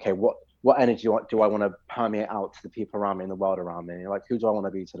 okay, what energy do I want to permeate out to the people around me and the world around me? Like, who do I want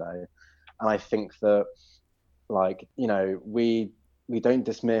to be today? And I think that, like, you know, we don't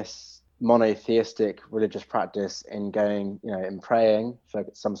dismiss monotheistic religious practice in going, you know, in praying for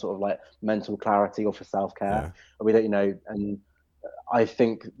some sort of like mental clarity or for self-care. Or we don't, you know, and I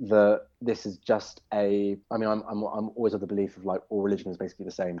think that this is just I'm always of the belief of like all religion is basically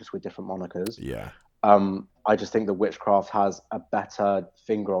the same, just with different monikers. Yeah. I just think that witchcraft has a better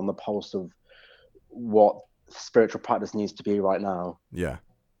finger on the pulse of what spiritual practice needs to be right now. Yeah.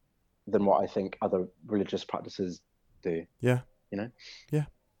 Than what I think other religious practices do. Yeah. You know? Yeah.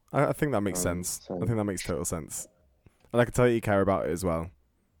 I think that makes sense. I think that makes total sense. And I can tell you care about it as well.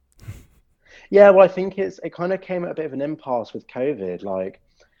 Yeah, well, I think it kind of came at a bit of an impasse with COVID. Like,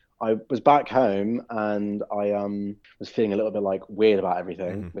 I was back home and I was feeling a little bit like weird about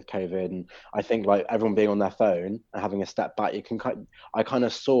everything with COVID, and I think like everyone being on their phone and having a step back, I kind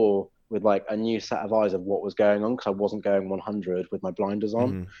of saw with like a new set of eyes of what was going on, because I wasn't going 100 with my blinders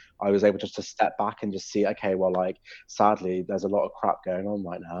on. Mm-hmm. I was able just to step back and just see, okay, well, like sadly there's a lot of crap going on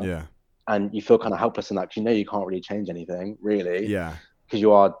right now. Yeah. And you feel kind of helpless in that, because you know you can't really change anything really, Yeah. because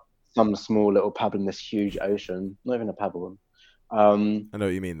you are some small little pebble in this huge ocean. Not even a pebble. I know what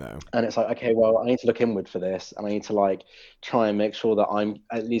you mean though. And it's like, okay, well, I need to look inward for this, and I need to like try and make sure that I'm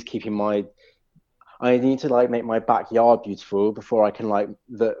at least keeping I need to like make my backyard beautiful before I can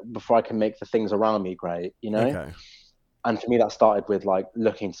make the things around me great, you know? Okay. And for me, that started with like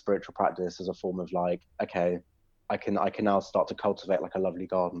looking at spiritual practice as a form of like, okay, I can now start to cultivate like a lovely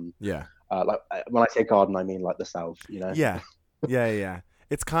garden. Yeah. Like when I say garden, I mean like the self, you know? Yeah. Yeah.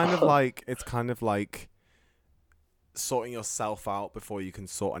 It's kind of like sorting yourself out before you can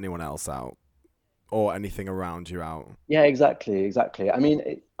sort anyone else out or anything around you out. Yeah, exactly. I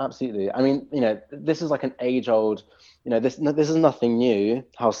mean, absolutely. I mean, this is like an age-old, this is nothing new.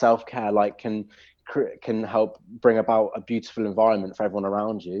 How self-care like can help bring about a beautiful environment for everyone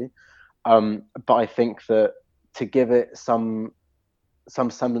around you. But I think that to give it some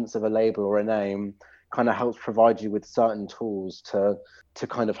semblance of a label or a name kind of helps provide you with certain tools to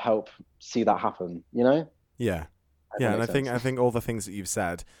kind of help see that happen. Yeah. Yeah, and I think all the things that you've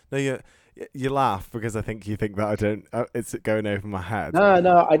said. No, you laugh because I think you think that I don't. It's going over my head.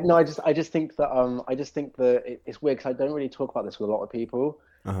 No. I just think that it's weird, because I don't really talk about this with a lot of people.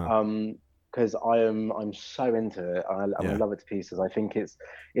 Because I'm so into it. I love it to pieces. I think it's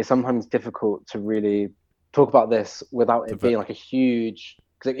sometimes difficult to really talk about this without it being like a huge,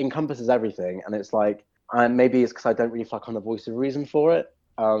 because it encompasses everything, and it's like, and maybe it's because I don't really feel like I'm the voice of reason for it.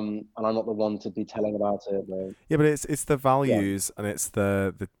 And I'm not the one to be telling about it. But... Yeah, but it's the values, and it's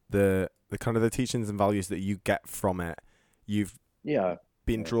the kind of the teachings and values that you get from it. You've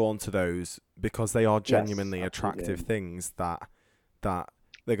been drawn to those because they are genuinely attractive things that they're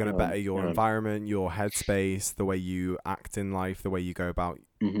going to better your environment, your headspace, the way you act in life, the way you go about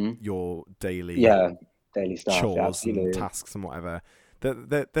your daily stuff, chores and tasks and whatever.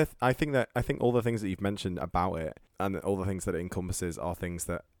 I think all the things that you've mentioned about it and all the things that it encompasses are things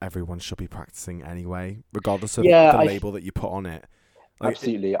that everyone should be practicing anyway, regardless of the label that you put on it. Like,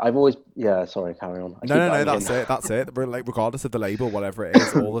 absolutely. I've always sorry, carry on. No, that's it. Like, regardless of the label, whatever it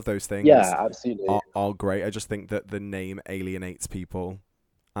is, all of those things absolutely are great. I just think that the name alienates people,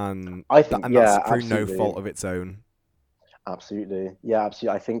 and I think that's through no fault of its own. Absolutely.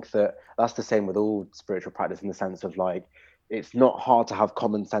 I think that's the same with all spiritual practice, in the sense of like, it's not hard to have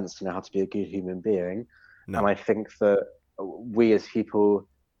common sense to know how to be a good human being. No. And I think that we as people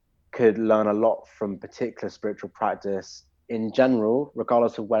could learn a lot from particular spiritual practice in general,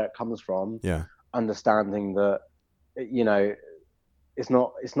 regardless of where it comes from. Yeah. Understanding that, it's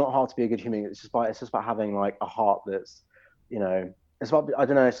not hard to be a good human. It's just about having like a heart that's, it's about, I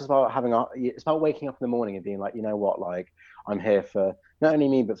don't know, it's just about it's about waking up in the morning and being like, you know what, like, I'm here for not only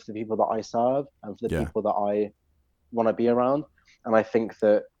me, but for the people that I serve and for the people that I want to be around. And I think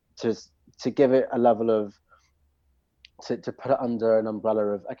that to give it a level of, to put it under an umbrella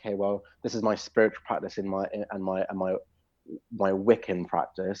of, okay, well, this is my spiritual practice and my Wiccan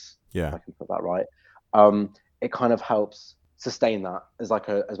practice, if I can put that right. It kind of helps sustain that as like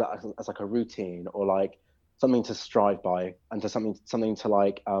a routine, or like something to strive by, and to something to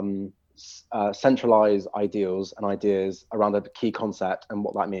like centralize ideals and ideas around a key concept and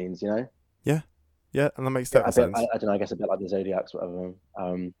what that means, Yeah, and that makes total sense. I don't know, I guess a bit like the zodiacs, whatever.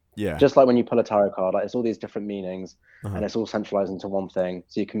 Yeah. Just like when you pull a tarot card, like, it's all these different meanings, and it's all centralized into one thing.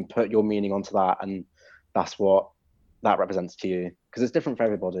 So you can put your meaning onto that, and that's what that represents to you, because it's different for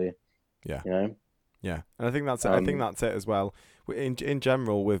everybody. Yeah. Yeah, and I think that's it. I think that's it as well. In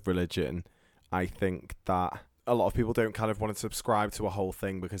general, with religion, I think that a lot of people don't kind of want to subscribe to a whole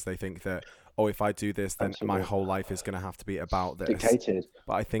thing because they think that, oh, if I do this, then my whole life is going to have to be about this. Dictated.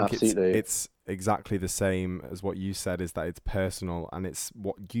 But I think it's exactly the same as what you said, is that it's personal and it's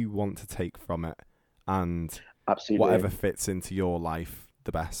what you want to take from it, and whatever fits into your life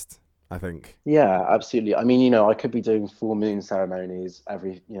the best, I think. Yeah, absolutely. I mean, I could be doing full moon ceremonies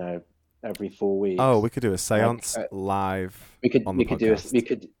every 4 weeks. Oh, we could do a seance live. We could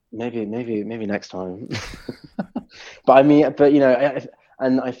maybe next time. But I mean,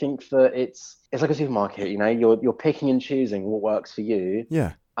 and I think that it's like a supermarket. You're picking and choosing what works for you.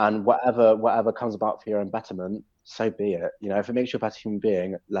 Yeah. And whatever comes about for your own betterment, so be it. If it makes you a better human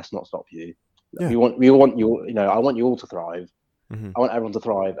being, let's not stop you. Yeah. We want you. I want you all to thrive. I want everyone to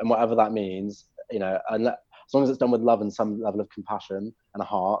thrive, and whatever that means, and as long as it's done with love and some level of compassion and a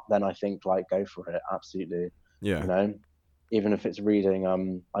heart, then I think, like, go for it. Absolutely. Yeah. Even if it's reading,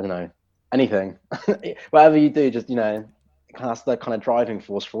 I don't know, anything, whatever you do, just that's the kind of driving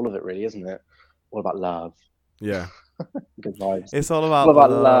force for all of it, really, isn't it? All about love, Yeah. good vibes. It's all All about about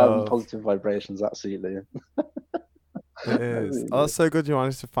love and love. positive vibrations. Absolutely. It is. Oh, that's so good you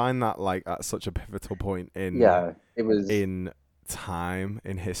managed to find that like at such a pivotal point Yeah, it was. in time,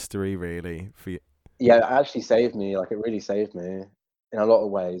 in history, really. For you. Yeah, it actually saved me. Like, it really saved me in a lot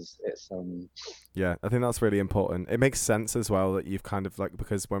of ways. It's Yeah, I think that's really important. It makes sense as well that you've kind of like,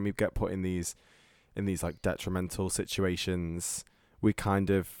 because when we get put in these like detrimental situations, we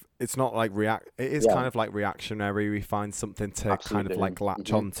kind of, it's not like it is yeah, kind of like reactionary. We find something to kind of absolutely. like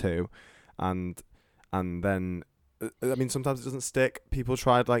latch onto, and then I mean sometimes it doesn't stick. People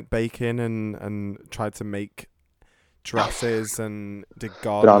tried like baking and tried to make dresses and did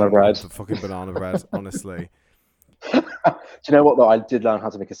Banana gardening bread. with the fucking banana bread, honestly. Do you know what though? I did learn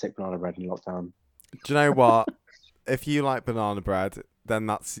how to make a sick banana bread in lockdown. Do you know what? If you like banana bread, then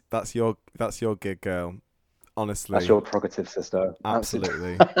that's your gig, girl. Honestly, That's your prerogative, sister.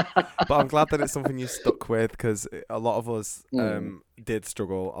 absolutely. But I'm glad that it's something you stuck with, because a lot of us did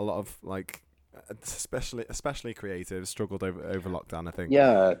struggle. A lot of like, especially creatives, struggled over lockdown, I think.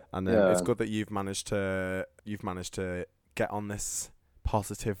 Yeah, And yeah. it's good that you've managed to get on this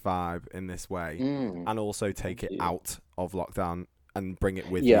positive vibe in this way, and also take it out of lockdown and bring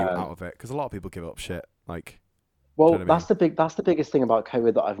it with you out of it, because a lot of people give up shit. Like, well, do you know what I mean? that's the biggest thing about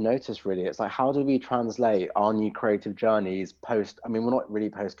COVID that I've noticed. Really, it's like, how do we translate our new creative journeys post? I mean, we're not really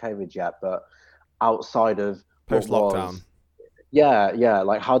post COVID yet, but outside of what Post lockdown. was, yeah.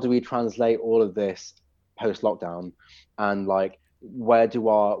 Like, how do we translate all of this post lockdown, and like, where do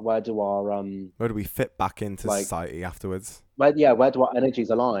we fit back into like society afterwards? where do our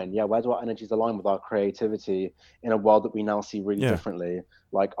energies align? Yeah, where do our energies align with our creativity in a world that we now see really differently?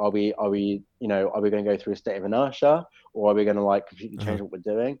 Like, are we are we going to go through a state of inertia, or are we going to like completely change what we're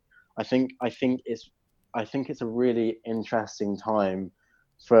doing? I think it's a really interesting time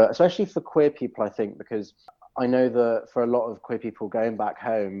for, especially for queer people, I think, because I know that for a lot of queer people going back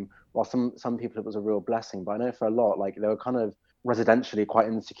home, while some people it was a real blessing, but I know for a lot, like, they were kind of residentially quite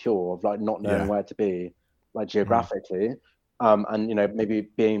insecure of like not knowing where to be, like geographically, and maybe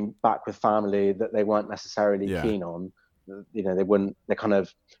being back with family that they weren't necessarily keen on. They kind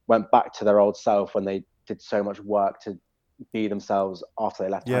of went back to their old self when they did so much work to be themselves after they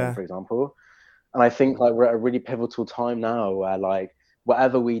left home, for example. And I think like we're at a really pivotal time now where like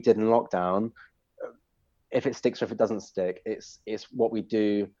whatever we did in lockdown, if it sticks or if it doesn't stick, it's what we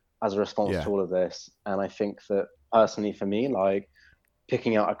do as a response to all of this. And I think that personally for me, like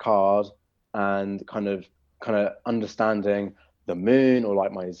picking out a card and kind of understanding the moon, or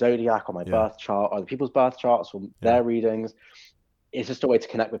like my zodiac or my birth chart, or other people's birth charts or their readings, it's just a way to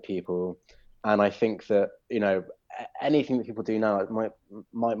connect with people. And I think that anything that people do now, it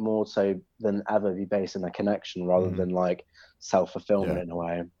might more so than ever be based in a connection rather than like self-fulfillment in a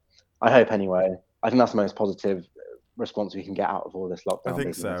way. I hope anyway. I think that's the most positive response we can get out of all this lockdown. I think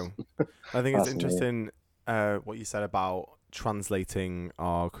business. so. I think it's interesting what you said about translating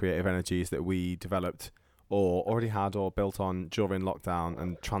our creative energies that we developed or already had or built on during lockdown,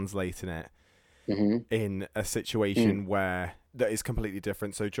 and translating it in a situation where that is completely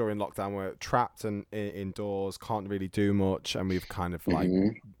different. So during lockdown, we're trapped and indoors, can't really do much, and we've kind of like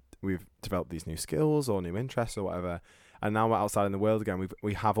we've developed these new skills or new interests or whatever, and now we're outside in the world again.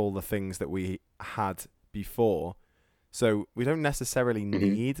 We have all the things that we had before, so we don't necessarily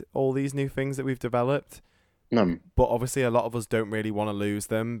need all these new things that we've developed. No. But obviously, a lot of us don't really want to lose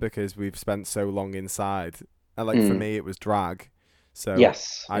them because we've spent so long inside. And like for me, it was drag. So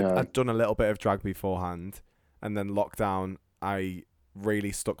I'd done a little bit of drag beforehand, and then lockdown, I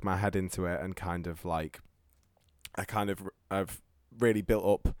really stuck my head into it, and kind of like I've really built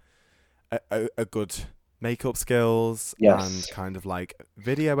up a good makeup skills and kind of like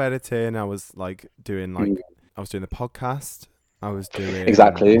video editing. I was like doing I was doing the podcast. I was doing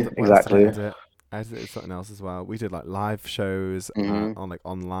exactly. I edited something else as well. We did like live shows on like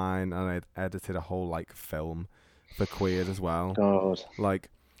online, and I edited a whole like film for Queer as well. God. Like,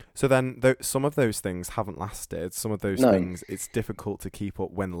 so then some of those things haven't lasted. Some of those things, it's difficult to keep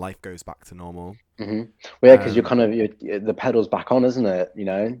up when life goes back to normal. Well, yeah, because you're kind of the pedal's back on, isn't it?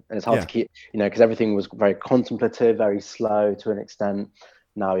 And it's hard to keep, because everything was very contemplative, very slow to an extent.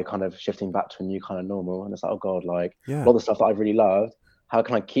 Now you're kind of shifting back to a new kind of normal, and it's like, oh God, like a lot of the stuff that I've really loved, how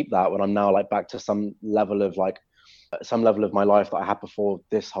can I keep that when I'm now like back to some level of my life that I had before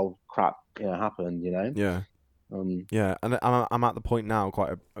this whole crap happened, Yeah. And I'm at the point now,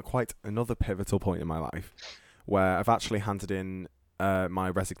 quite another pivotal point in my life, where I've actually handed in my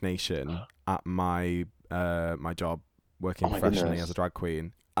resignation at my my job working professionally as a drag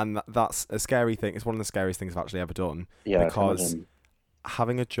queen, that's a scary thing. It's one of the scariest things I've actually ever done, Yeah, I can because imagine.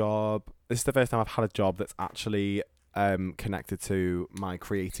 having a job, this is the first time I've had a job that's actually connected to my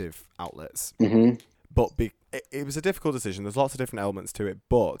creative outlets. Mm-hmm. But it was a difficult decision. There's lots of different elements to it,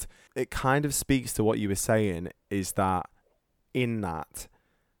 but it kind of speaks to what you were saying, is that in that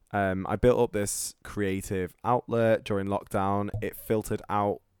I built up this creative outlet during lockdown. It filtered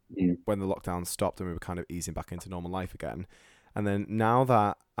out when the lockdown stopped and we were kind of easing back into normal life again. And then now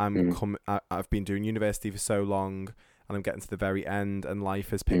that I've been doing university for so long and I'm getting to the very end and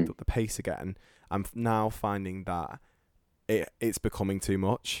life has picked up the pace again, I'm now finding that it's becoming too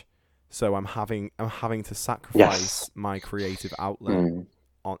much. So I'm having to sacrifice my creative outlet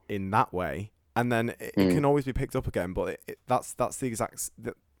in that way, and then it can always be picked up again. But that's the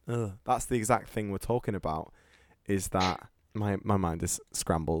exact thing we're talking about, is that my mind is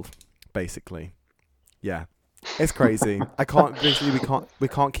scrambled, basically. Yeah, it's crazy. We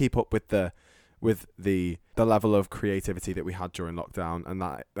can't keep up with the level of creativity that we had during lockdown, and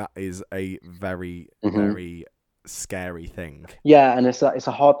that is a very very scary thing. Yeah, and it's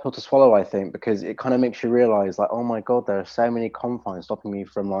a hard pill to swallow, I think, because it kind of makes you realize, like, oh my god, there are so many confines stopping me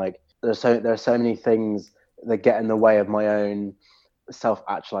from, like, there are so many things that get in the way of my own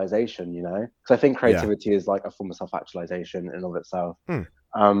self-actualization, you know. Because I think creativity is like a form of self-actualization in and of itself. And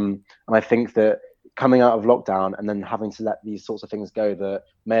I think that coming out of lockdown and then having to let these sorts of things go that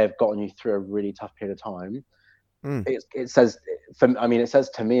may have gotten you through a really tough period of time, it says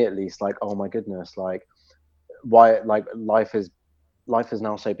to me at least, like, oh my goodness, like, why, like, life is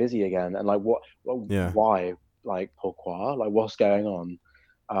now so busy again, and like why, like, pourquoi, like, what's going on?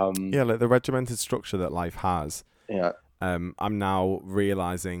 Like the regimented structure that life has. I'm now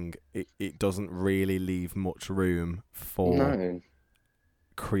realizing it doesn't really leave much room for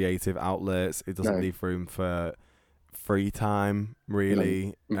creative outlets. It doesn't leave room for free time,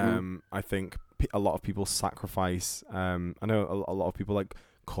 really. I think a lot of people sacrifice. I know a lot of people, like,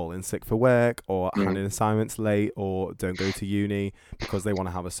 call in sick for work or hand in assignments late or don't go to uni because they want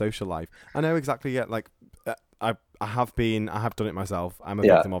to have a social life. I know exactly. Like, I have done it myself. I'm a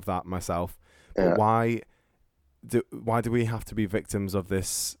victim of that myself. But why do we have to be victims of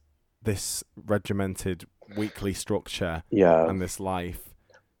this regimented weekly structure and this life?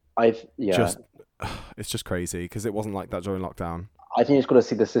 It's just crazy, because it wasn't like that during lockdown. I think you've got to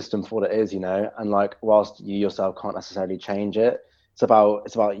see the system for what it is, you know, and, like, whilst you yourself can't necessarily change it, it's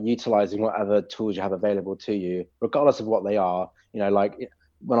about utilizing whatever tools you have available to you, regardless of what they are. You know, like,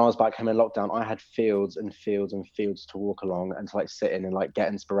 when I was back home in lockdown, I had fields and fields and fields to walk along and to, like, sit in and, like, get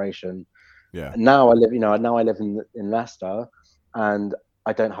inspiration. Yeah. And now I live in Leicester, and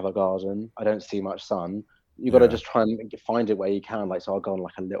I don't have a garden. I don't see much sun. You got to just try and find it where you can. Like, so I'll go on,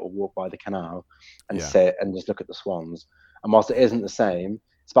 like, a little walk by the canal and sit and just look at the swans. And whilst it isn't the same,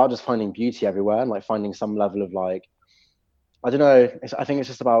 it's about just finding beauty everywhere and, like, finding some level of, like, I don't know. I think it's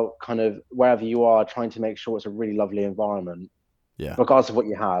just about kind of wherever you are, trying to make sure it's a really lovely environment, regardless of what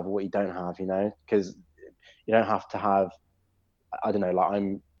you have or what you don't have, you know, because you don't have to have, I don't know, like,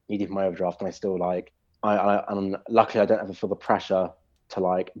 I'm needing my overdraft and I still, like, and luckily I don't ever feel the pressure to,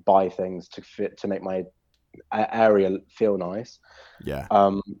 like, buy things to make my area feel nice.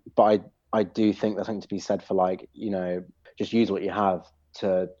 But I do think there's something to be said for, like, you know, just use what you have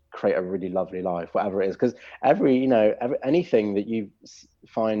to create a really lovely life, whatever it is, because anything that you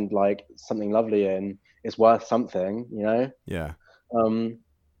find, like, something lovely in is worth something, you know.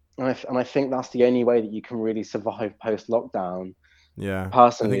 And I think that's the only way that you can really survive post lockdown.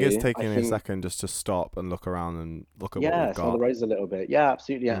 Personally, I think it's taking a second just to stop and look around and look at what we've got. Smell the roses a little bit. Yeah,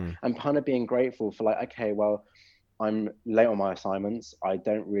 absolutely. And kind of being grateful for, like, okay, well, I'm late on my assignments. I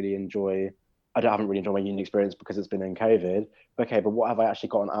haven't really enjoyed my uni experience because it's been in COVID. Okay, but what have I actually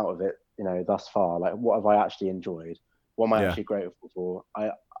gotten out of it, you know, thus far? Like, what have I actually enjoyed? What am I actually grateful for?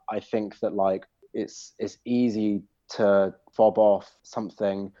 I think that, like, it's easy to fob off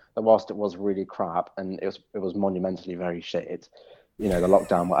something that, whilst it was really crap and it was monumentally very shit, you know, the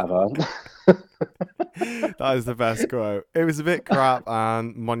lockdown, whatever. That is the best quote. It was a bit crap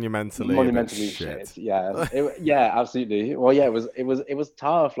and monumentally shit. Yeah, absolutely. Well, yeah, it was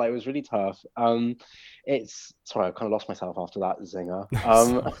tough. Like, it was really tough. Sorry, I kind of lost myself after that zinger.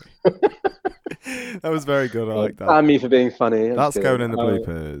 That was very good. I like that. And me for being funny. That's going in the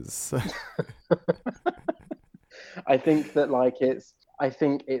bloopers. I think that, like, it's,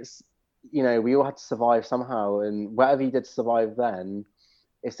 you know, we all had to survive somehow, and whatever you did to survive then,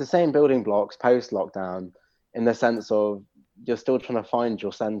 it's the same building blocks post lockdown, in the sense of you're still trying to find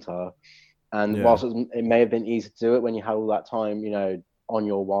your center. And whilst it may have been easy to do it when you had all that time, you know, on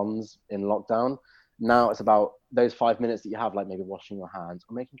your ones in lockdown, now it's about those 5 minutes that you have, like maybe washing your hands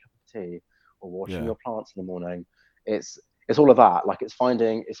or making a cup of tea or washing your plants in the morning, it's all of that. Like it's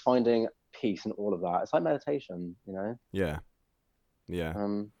finding peace in all of that. It's like meditation, you know. Yeah.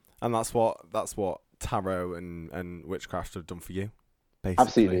 And that's what tarot and witchcraft have done for you, basically.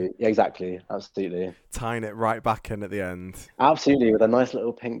 Absolutely. Yeah, exactly. Absolutely. Tying it right back in at the end. Absolutely, with a nice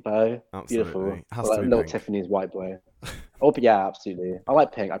little pink bow. Absolutely. Beautiful. It has Or to like be little pink. Tiffany's white bow. Oh, but yeah, absolutely. I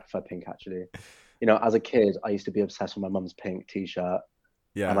like pink. I prefer pink, actually. You know, as a kid, I used to be obsessed with my mum's pink t-shirt.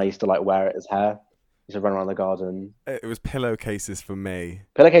 Yeah. And I used to like wear it as hair. I used to run around the garden. It was pillowcases for me.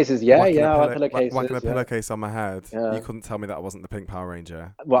 Pillowcases, yeah, I like pillowcases. Whacking a pillowcase on my head. Yeah. You couldn't tell me that I wasn't the Pink Power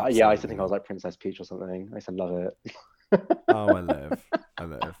Ranger. Well, Absolutely yeah, I used to think I not. was like Princess Peach or something. I used to love it. Oh, I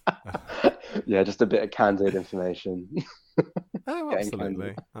live. Yeah, just a bit of candid information. Oh,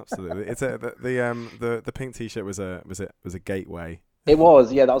 absolutely. It's the pink t-shirt was a gateway. It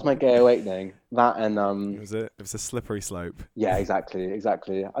was, yeah, that was my gay awakening. That and It was a slippery slope. yeah, exactly.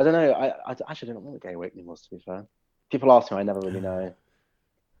 I don't know. I actually don't know what gay awakening was, to be fair. People ask me, I never really know.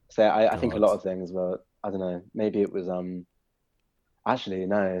 So I think a lot of things, but I don't know. Maybe it was actually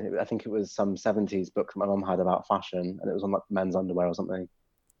no. I think it was some 70s book that my mum had about fashion, and it was on like men's underwear or something.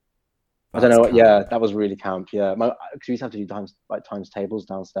 I don't know. Yeah, that was really camp. Yeah, because we used to have to do times tables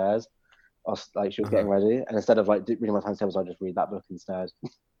downstairs. Like she was getting ready, and instead of like reading my times tables, I'd just read that book instead.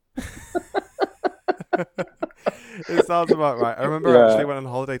 It sounds about right. I remember actually went on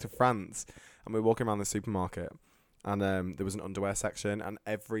holiday to France, and we were walking around the supermarket, and there was an underwear section, and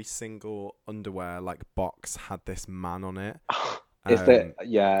every single underwear like box had this man on it. I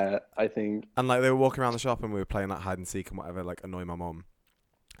think. And like they were walking around the shop, and we were playing like hide and seek and whatever, like annoy my mum,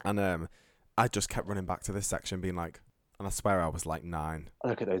 and I just kept running back to this section, being like, and I swear I was like 9.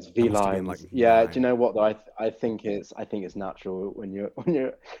 Look at those V lines. Like yeah, 9. Do you know what though? I think it's natural when you're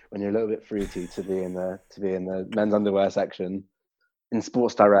a little bit fruity to be in the men's underwear section in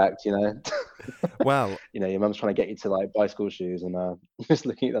Sports Direct, you know. Well, you know, your mum's trying to get you to like buy school shoes, and just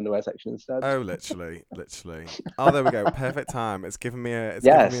looking at the underwear section instead. Oh, literally. Oh, there we go. Perfect time. It's given me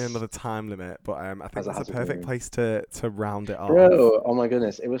another time limit, but I think that's a perfect place to round it off. Bro, oh my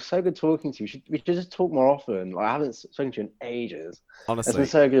goodness, it was so good talking to you. We should just talk more often. Like, I haven't spoken to you in ages. Honestly, it's been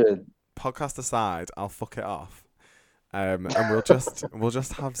so good. Podcast aside, I'll fuck it off. And we'll just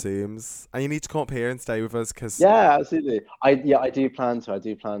have Zooms, and you need to come up here and stay with us because absolutely. I do plan to.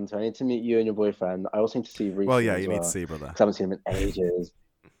 I need to meet you and your boyfriend. I also need to see Reese. Well, yeah, you need to see brother. I haven't seen him in ages.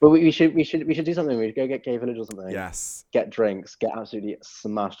 But we should do something. We should go get Gay Village or something. Yes. Get drinks. Get absolutely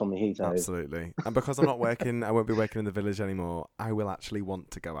smashed on mojito. Absolutely. And because I'm not working, I won't be working in the village anymore. I will actually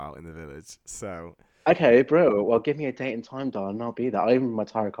want to go out in the village. So. Okay, bro. Well, give me a date and time, darling. I'll be there. I'll even bring my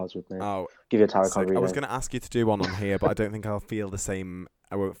tarot cards with me. Oh, give you a tarot card reading. I was going to ask you to do one on here, but I don't think I'll feel the same.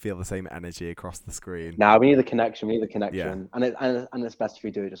 I won't feel the same energy across the screen. Nah, we need the connection. Yeah. And it's best if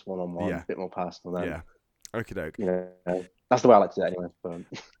we do it just one-on-one. Yeah. A bit more personal then. Yeah. Okie doke. You know, that's the way I like to do it anyway. But.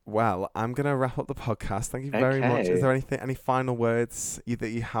 Well, I'm going to wrap up the podcast. Thank you very much. Is there any final words that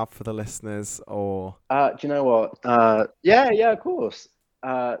you have for the listeners, or? Do you know what? Yeah, of course.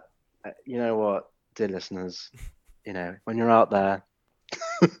 You know what, dear listeners, you know, when you're out there,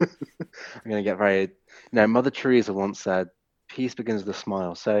 I'm going to get very, Mother Teresa once said, peace begins with a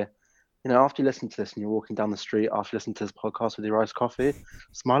smile. So, after you listen to this and you're walking down the street, after you listen to this podcast with your iced coffee,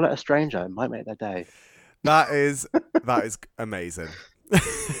 smile at a stranger. It might make their day. That is amazing.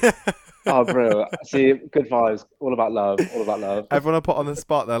 Oh, bro. See, good vibes. All about love. Everyone I put on the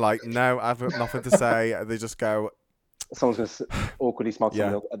spot, they're like, no, I've nothing to say. They just go... Someone's going to awkwardly smell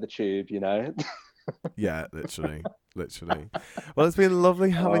something at the tube, Yeah, literally. Well, it's been lovely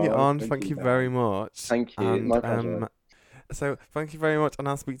having you on. Thank you very much. Thank you. And, my pleasure. So, thank you very much, and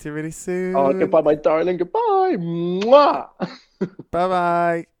I'll speak to you really soon. Oh, goodbye, my darling. Goodbye. Mwah.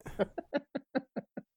 Bye-bye.